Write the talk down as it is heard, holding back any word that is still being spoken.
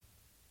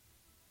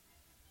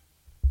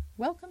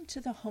Welcome to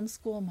the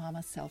Homeschool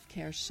Mama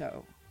Self-Care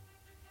Show.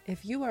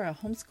 If you are a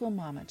homeschool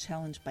mama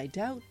challenged by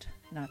doubt,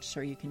 not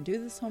sure you can do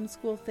this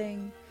homeschool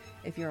thing,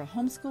 if you're a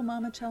homeschool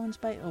mama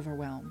challenged by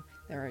overwhelm,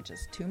 there are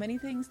just too many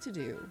things to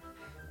do,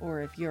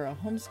 or if you're a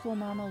homeschool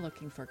mama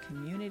looking for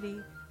community,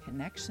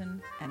 connection,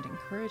 and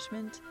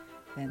encouragement,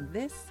 then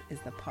this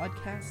is the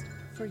podcast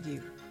for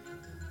you.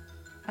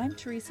 I'm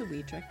Teresa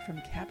Wiedrich from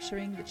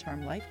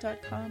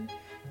CapturingTheCharmLife.com,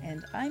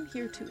 and I'm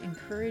here to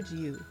encourage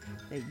you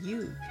that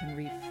you can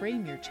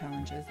reframe your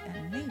challenges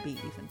and maybe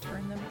even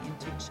turn them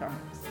into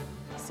charms.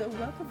 So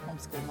welcome,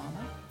 Homeschool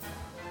Mama.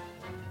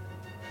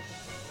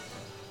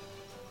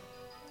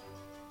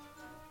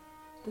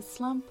 The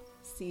slump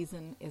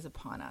season is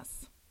upon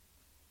us.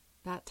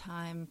 That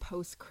time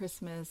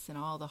post-Christmas and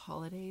all the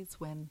holidays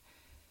when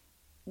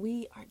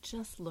we are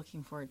just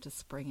looking forward to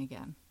spring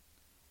again.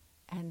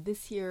 And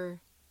this year,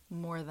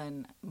 more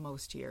than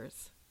most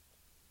years.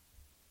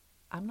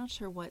 I'm not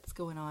sure what's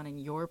going on in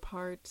your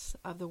part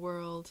of the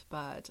world,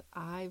 but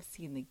I've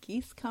seen the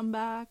geese come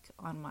back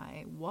on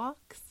my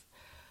walks.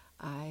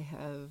 I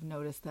have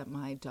noticed that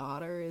my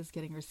daughter is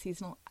getting her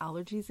seasonal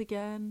allergies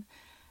again.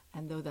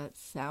 And though that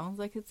sounds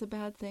like it's a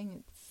bad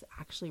thing, it's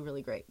actually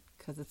really great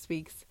because it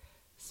speaks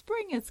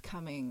spring is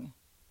coming.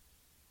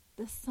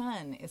 The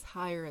sun is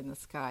higher in the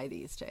sky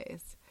these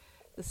days.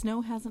 The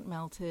snow hasn't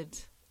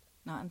melted,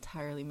 not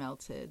entirely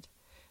melted.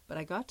 But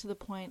I got to the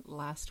point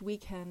last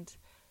weekend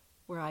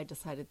where I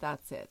decided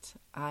that's it.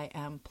 I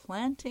am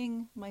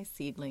planting my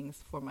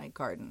seedlings for my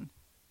garden.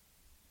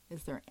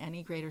 Is there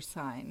any greater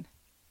sign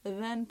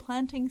than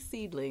planting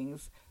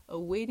seedlings,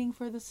 waiting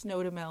for the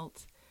snow to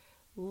melt,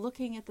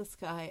 looking at the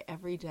sky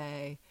every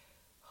day,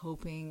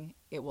 hoping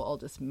it will all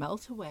just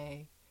melt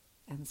away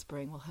and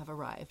spring will have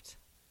arrived?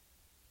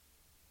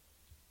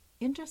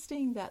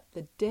 Interesting that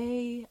the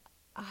day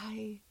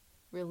I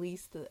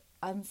released the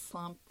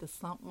the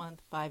Slump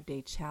Month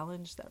 5-day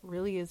challenge, that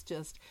really is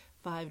just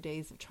 5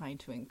 days of trying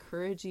to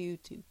encourage you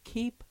to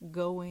keep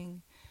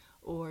going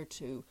or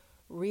to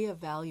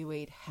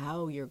reevaluate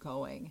how you're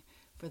going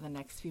for the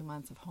next few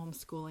months of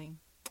homeschooling.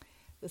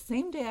 The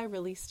same day I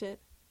released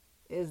it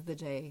is the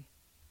day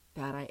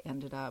that I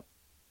ended up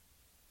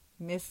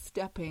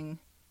misstepping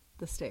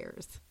the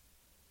stairs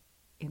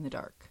in the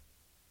dark.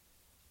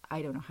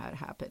 I don't know how it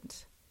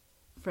happened.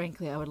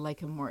 Frankly, I would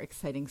like a more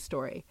exciting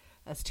story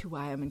as to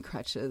why I'm in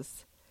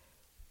crutches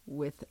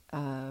with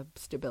a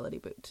stability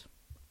boot.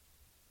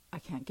 I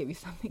can't give you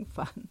something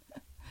fun,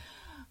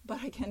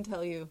 but I can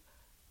tell you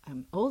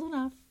I'm old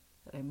enough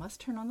that I must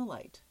turn on the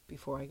light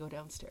before I go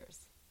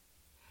downstairs.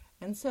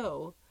 And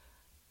so,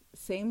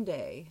 same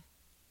day,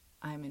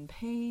 I'm in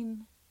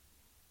pain,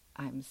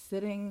 I'm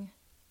sitting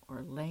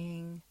or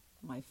laying,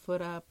 my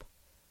foot up,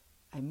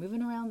 I'm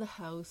moving around the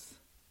house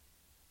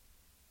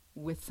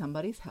with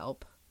somebody's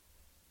help,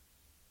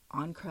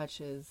 on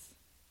crutches,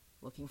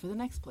 looking for the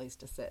next place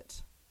to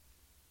sit.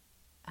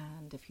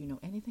 And if you know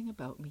anything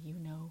about me, you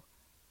know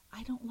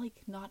I don't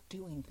like not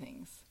doing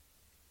things.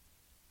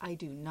 I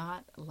do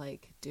not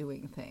like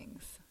doing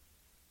things.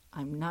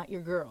 I'm not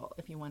your girl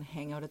if you want to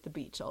hang out at the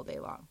beach all day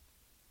long.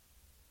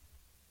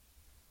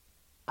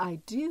 I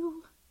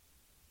do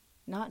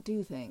not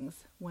do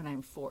things when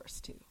I'm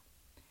forced to.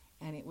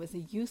 And it was a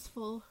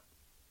useful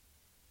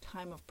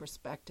time of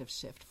perspective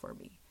shift for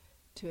me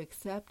to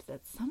accept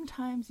that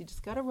sometimes you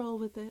just got to roll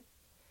with it.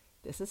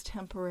 This is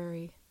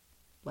temporary,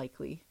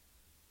 likely.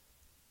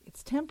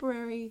 It's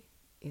temporary,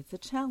 it's a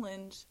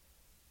challenge,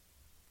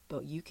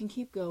 but you can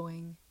keep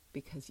going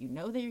because you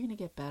know that you're going to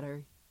get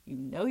better. You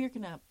know you're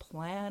going to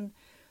plan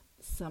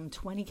some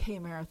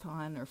 20K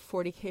marathon or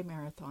 40K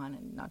marathon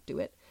and not do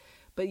it,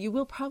 but you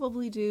will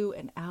probably do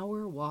an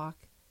hour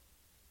walk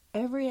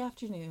every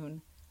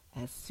afternoon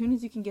as soon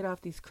as you can get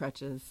off these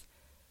crutches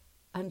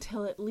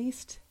until at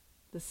least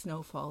the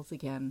snow falls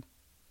again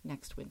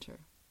next winter.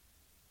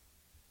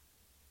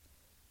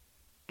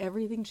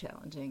 Everything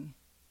challenging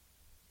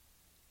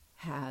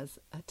has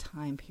a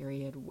time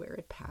period where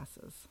it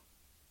passes.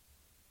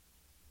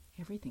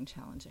 Everything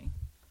challenging.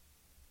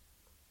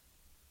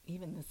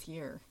 Even this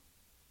year.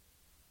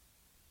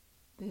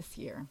 This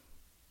year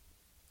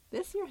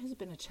has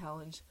been a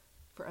challenge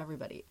for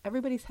everybody.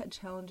 Everybody's had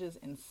challenges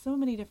in so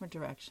many different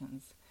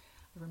directions.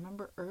 I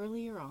remember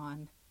earlier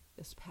on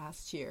this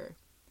past year,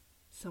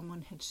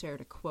 someone had shared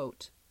a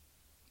quote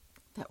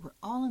that we're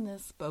all in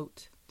this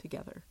boat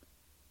together.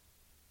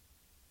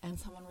 And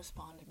someone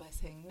responded by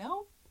saying,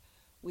 no,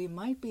 we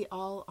might be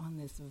all on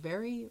this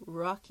very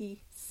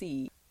rocky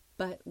sea,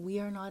 but we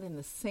are not in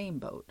the same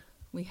boat.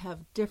 We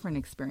have different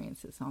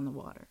experiences on the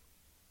water.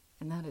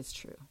 And that is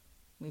true.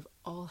 We've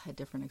all had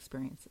different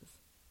experiences.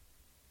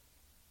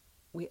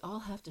 We all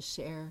have to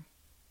share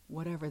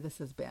whatever this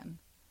has been.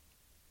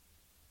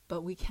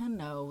 But we can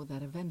know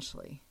that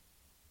eventually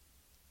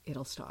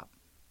it'll stop.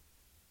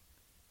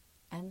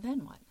 And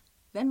then what?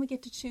 Then we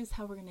get to choose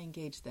how we're going to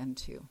engage then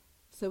too.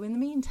 So in the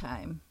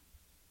meantime,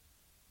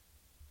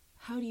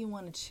 how do you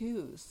want to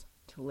choose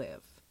to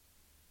live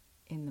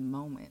in the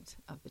moment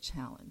of the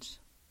challenge?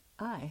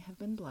 I have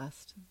been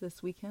blessed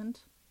this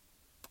weekend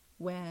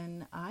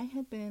when I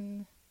had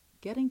been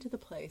getting to the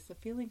place of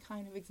feeling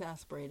kind of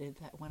exasperated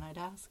that when I'd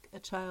ask a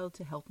child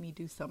to help me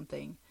do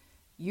something,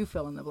 you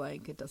fill in the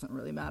blank, it doesn't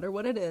really matter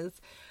what it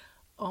is,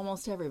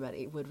 almost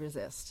everybody would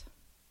resist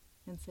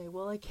and say,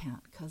 well, I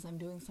can't because I'm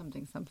doing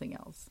something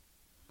else.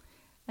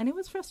 And it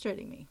was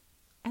frustrating me.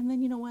 And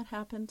then you know what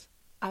happened?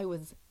 I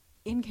was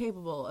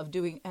incapable of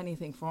doing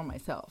anything for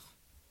myself.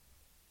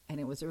 And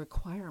it was a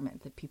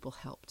requirement that people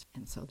helped.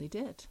 And so they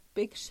did.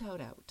 Big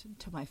shout out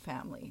to my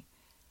family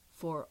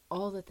for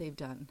all that they've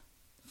done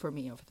for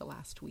me over the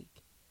last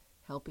week,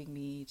 helping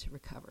me to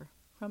recover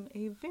from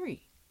a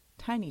very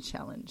tiny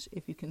challenge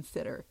if you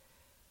consider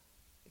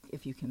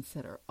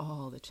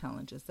all the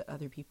challenges that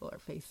other people are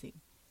facing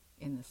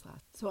in this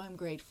last. So I'm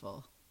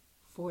grateful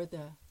for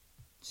the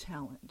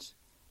challenge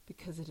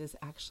because it has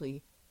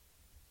actually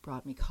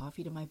brought me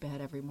coffee to my bed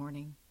every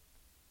morning.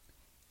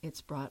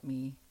 It's brought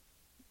me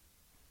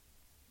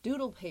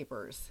doodle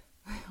papers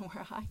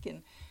where I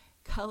can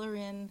color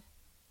in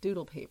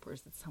doodle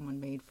papers that someone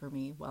made for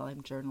me while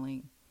I'm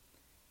journaling.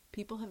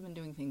 People have been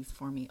doing things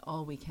for me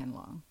all weekend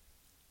long,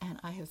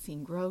 and I have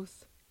seen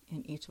growth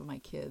in each of my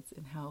kids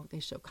and how they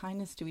show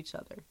kindness to each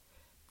other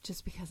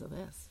just because of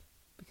this,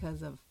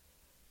 because of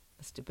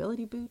a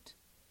stability boot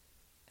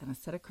and a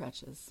set of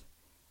crutches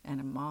and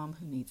a mom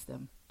who needs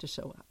them to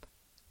show up.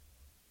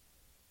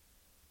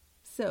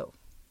 So,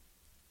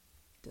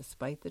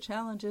 despite the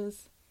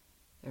challenges,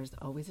 there's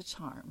always a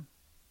charm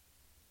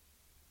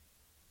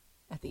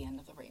at the end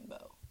of the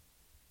rainbow.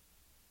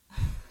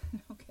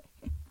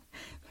 Okay.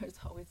 There's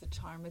always a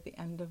charm at the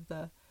end of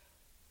the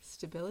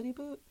stability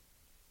boot.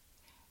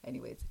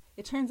 Anyways,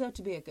 it turns out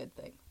to be a good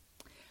thing.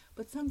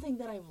 But something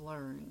that I've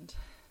learned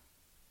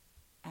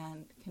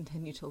and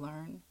continue to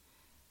learn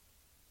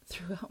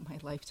throughout my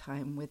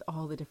lifetime with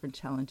all the different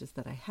challenges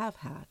that I have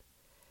had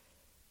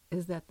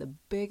is that the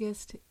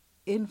biggest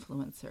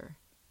influencer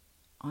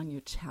on your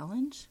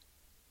challenge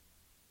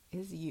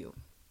is you.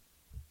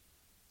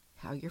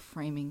 How you're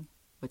framing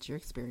what you're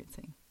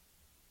experiencing.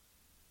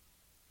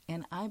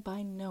 And I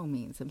by no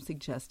means am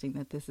suggesting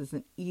that this is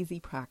an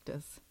easy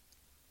practice,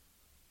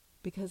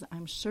 because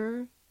I'm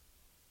sure,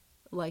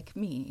 like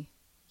me,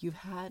 you've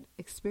had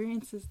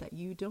experiences that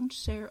you don't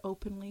share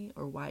openly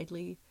or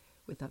widely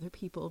with other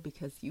people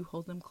because you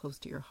hold them close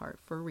to your heart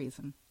for a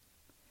reason.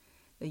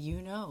 That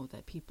you know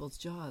that people's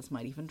jaws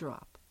might even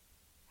drop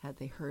had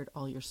they heard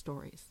all your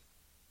stories.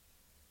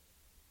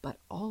 But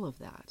all of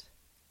that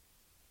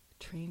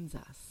trains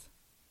us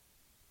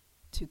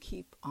to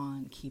keep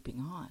on keeping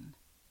on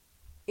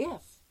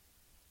if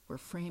we're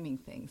framing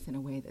things in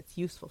a way that's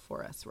useful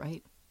for us,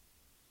 right?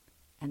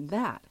 And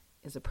that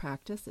is a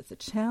practice. It's a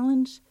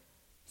challenge.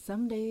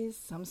 Some days,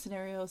 some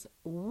scenarios,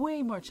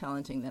 way more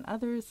challenging than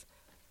others,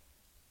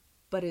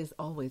 but is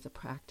always a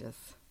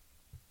practice.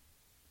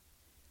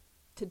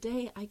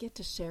 Today, I get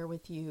to share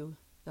with you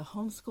the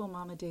Homeschool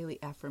Mama Daily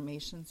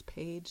Affirmations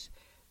page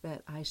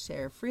that I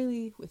share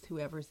freely with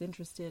whoever's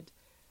interested,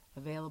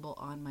 available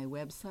on my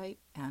website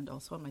and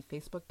also on my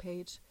Facebook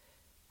page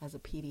as a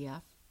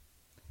PDF.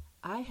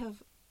 I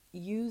have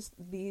used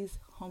these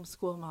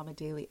Homeschool Mama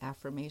Daily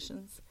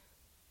Affirmations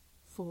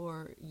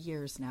for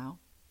years now.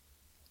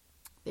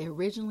 They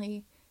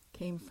originally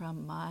came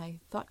from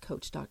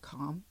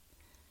mythoughtcoach.com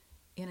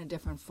in a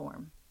different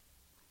form,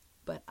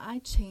 but I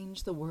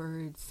changed the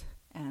words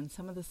and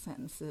some of the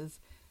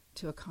sentences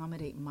to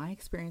accommodate my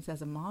experience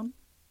as a mom,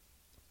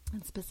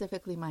 and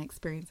specifically my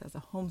experience as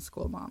a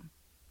homeschool mom.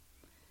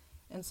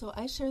 And so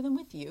I share them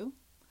with you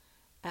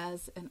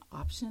as an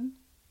option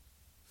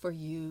for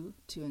you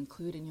to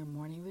include in your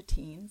morning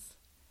routines.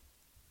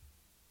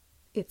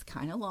 It's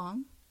kind of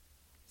long,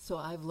 so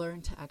I've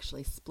learned to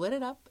actually split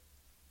it up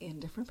in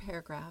different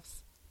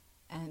paragraphs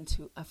and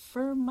to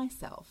affirm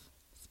myself,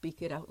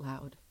 speak it out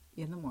loud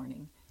in the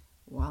morning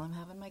while I'm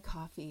having my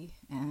coffee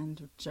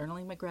and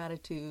journaling my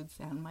gratitudes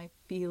and my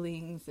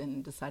feelings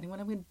and deciding what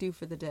I'm going to do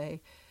for the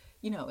day.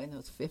 You know, in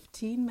those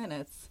 15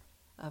 minutes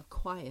of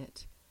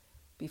quiet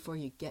before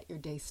you get your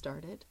day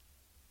started,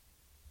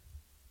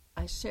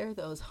 I share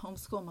those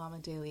Homeschool Mama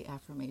Daily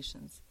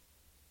Affirmations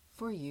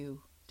for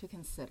you to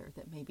consider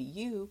that maybe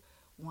you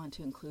want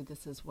to include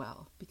this as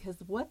well. Because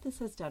what this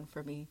has done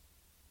for me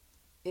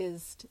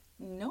is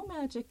no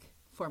magic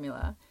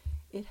formula.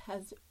 It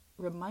has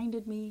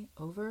reminded me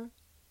over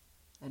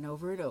and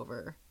over and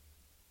over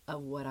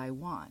of what I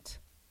want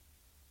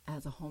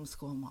as a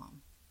homeschool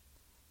mom.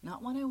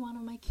 Not what I want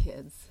of my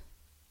kids,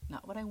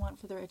 not what I want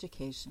for their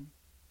education,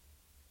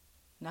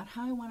 not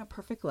how I want a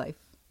perfect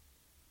life,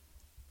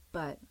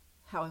 but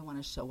how I want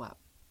to show up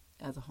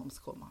as a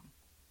homeschool mom.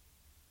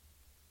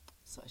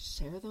 So I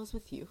share those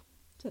with you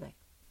today.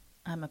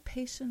 I'm a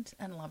patient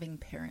and loving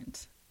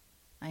parent.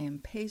 I am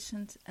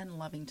patient and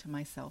loving to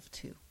myself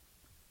too.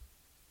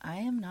 I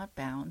am not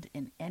bound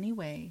in any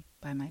way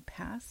by my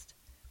past,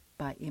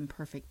 by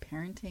imperfect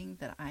parenting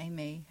that I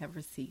may have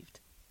received.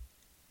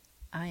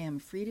 I am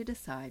free to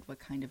decide what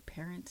kind of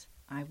parent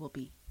I will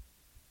be.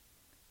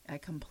 I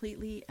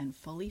completely and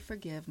fully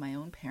forgive my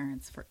own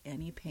parents for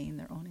any pain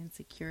their own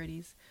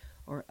insecurities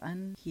or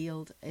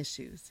unhealed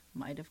issues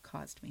might have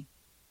caused me.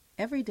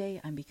 Every day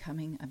I'm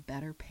becoming a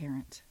better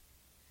parent.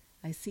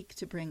 I seek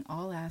to bring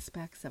all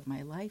aspects of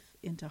my life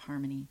into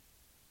harmony.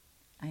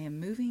 I am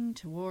moving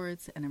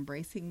towards and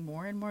embracing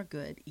more and more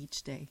good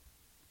each day.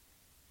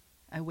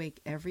 I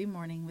wake every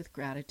morning with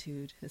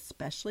gratitude,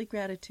 especially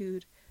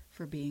gratitude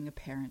for being a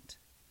parent.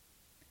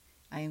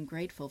 I am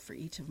grateful for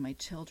each of my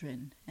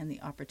children and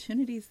the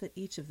opportunities that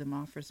each of them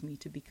offers me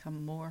to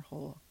become more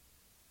whole.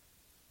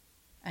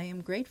 I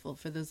am grateful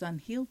for those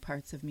unhealed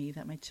parts of me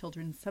that my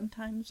children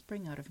sometimes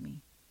bring out of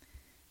me,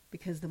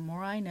 because the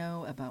more I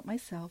know about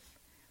myself,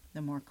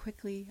 the more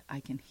quickly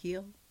I can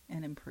heal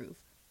and improve.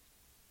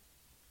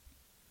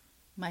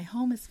 My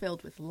home is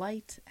filled with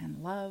light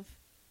and love.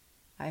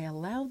 I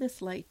allow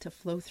this light to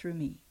flow through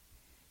me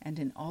and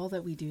in all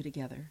that we do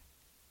together.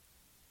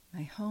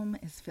 My home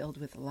is filled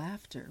with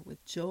laughter,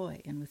 with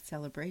joy, and with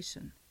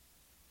celebration.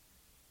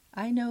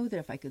 I know that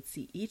if I could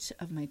see each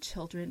of my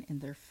children in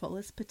their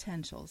fullest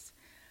potentials,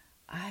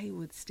 I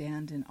would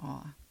stand in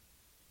awe.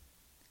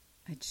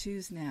 I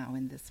choose now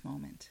in this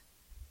moment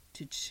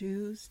to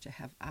choose to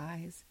have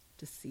eyes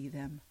to see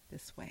them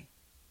this way.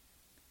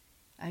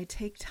 I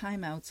take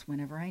time outs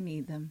whenever I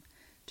need them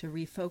to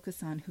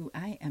refocus on who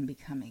I am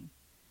becoming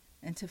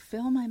and to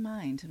fill my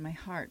mind and my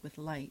heart with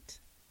light.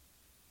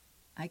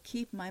 I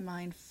keep my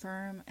mind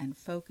firm and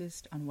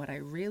focused on what I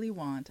really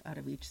want out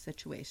of each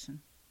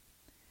situation.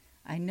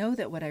 I know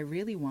that what I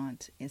really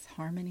want is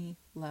harmony,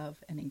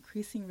 love, and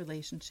increasing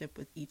relationship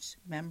with each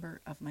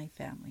member of my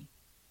family.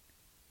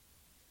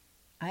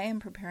 I am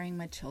preparing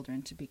my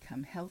children to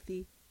become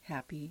healthy,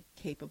 happy,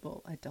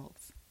 capable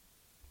adults.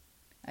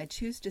 I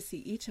choose to see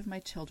each of my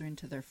children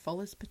to their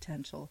fullest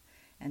potential,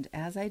 and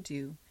as I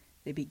do,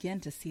 they begin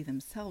to see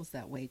themselves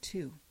that way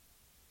too.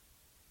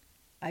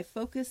 I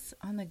focus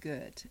on the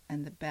good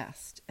and the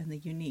best and the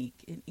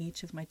unique in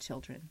each of my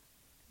children,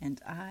 and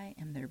I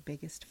am their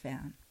biggest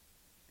fan.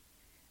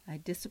 I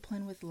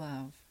discipline with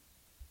love,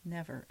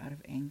 never out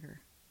of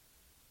anger.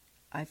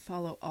 I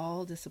follow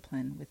all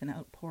discipline with an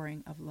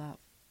outpouring of love.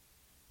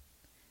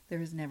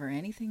 There is never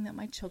anything that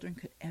my children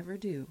could ever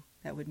do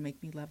that would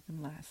make me love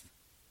them less.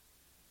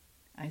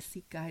 I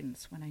seek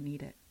guidance when I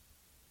need it.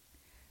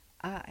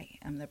 I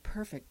am the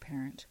perfect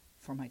parent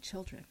for my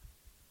children.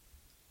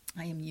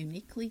 I am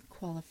uniquely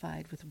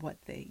qualified with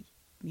what they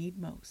need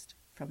most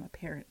from a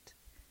parent.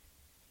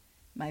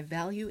 My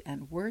value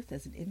and worth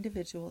as an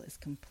individual is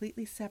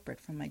completely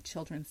separate from my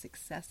children's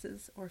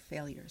successes or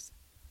failures.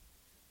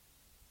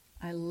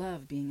 I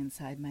love being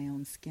inside my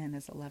own skin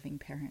as a loving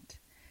parent.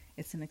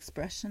 It's an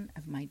expression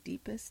of my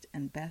deepest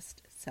and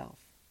best self.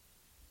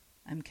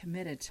 I'm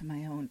committed to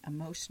my own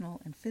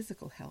emotional and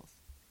physical health,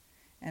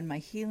 and my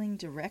healing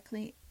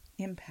directly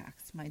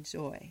impacts my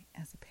joy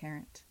as a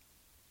parent.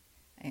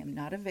 I am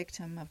not a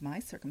victim of my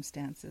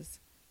circumstances.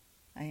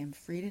 I am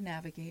free to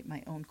navigate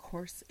my own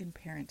course in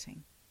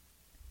parenting.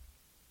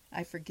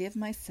 I forgive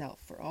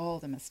myself for all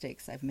the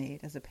mistakes I've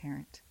made as a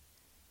parent.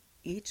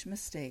 Each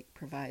mistake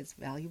provides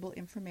valuable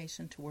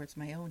information towards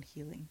my own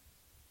healing.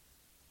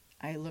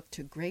 I look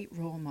to great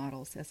role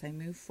models as I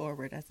move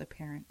forward as a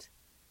parent.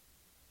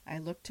 I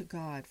look to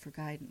God for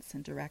guidance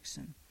and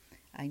direction.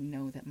 I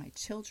know that my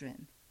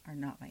children are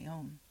not my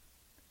own.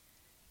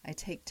 I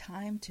take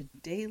time to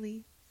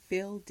daily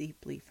fill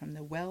deeply from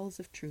the wells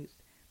of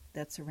truth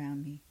that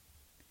surround me.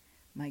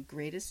 My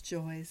greatest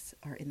joys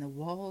are in the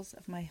walls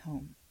of my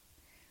home.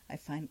 I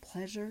find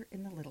pleasure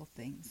in the little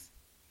things,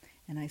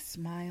 and I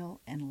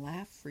smile and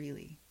laugh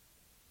freely.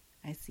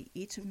 I see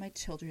each of my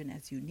children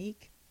as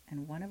unique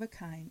and one of a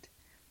kind.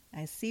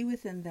 I see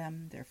within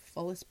them their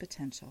fullest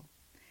potential.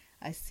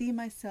 I see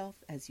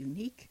myself as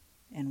unique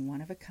and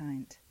one of a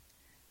kind.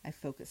 I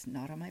focus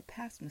not on my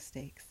past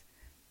mistakes,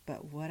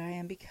 but what I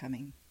am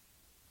becoming.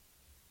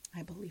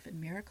 I believe in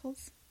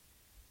miracles,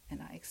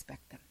 and I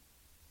expect them.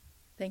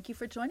 Thank you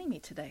for joining me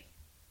today.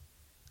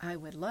 I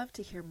would love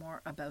to hear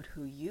more about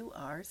who you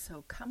are,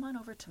 so come on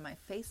over to my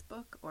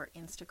Facebook or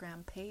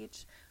Instagram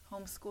page,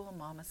 Homeschool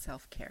Mama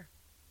Self-Care.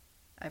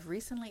 I've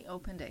recently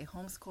opened a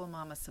Homeschool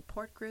Mama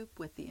support group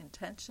with the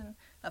intention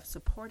of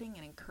supporting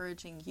and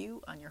encouraging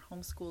you on your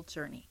homeschool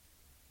journey,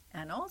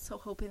 and also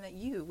hoping that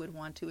you would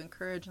want to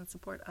encourage and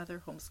support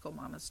other homeschool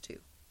mamas too.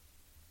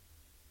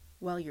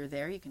 While you're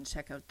there, you can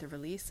check out the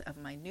release of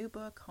my new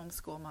book,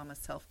 Homeschool Mama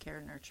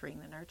Self-Care, Nurturing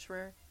the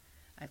Nurturer.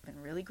 I've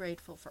been really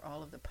grateful for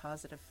all of the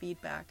positive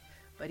feedback,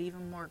 but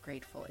even more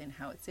grateful in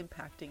how it's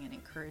impacting and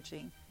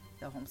encouraging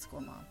the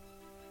homeschool mom.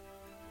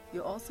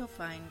 You'll also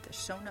find the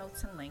show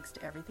notes and links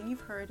to everything you've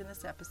heard in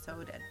this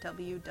episode at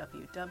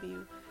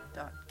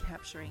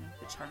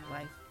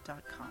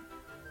www.capturingthecharmlife.com.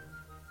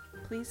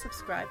 Please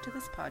subscribe to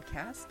this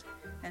podcast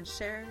and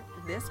share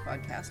this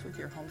podcast with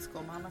your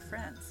homeschool mama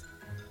friends.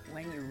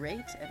 When you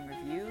rate and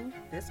review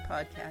this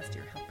podcast,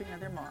 you're helping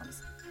other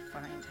moms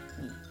find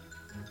me.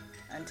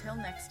 Until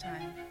next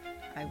time,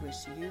 I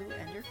wish you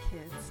and your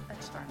kids a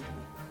charmed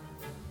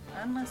week.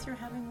 Unless you're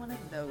having one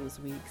of those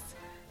weeks,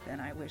 then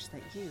I wish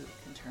that you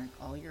can turn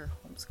all your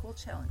homeschool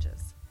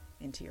challenges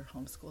into your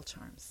homeschool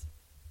charms.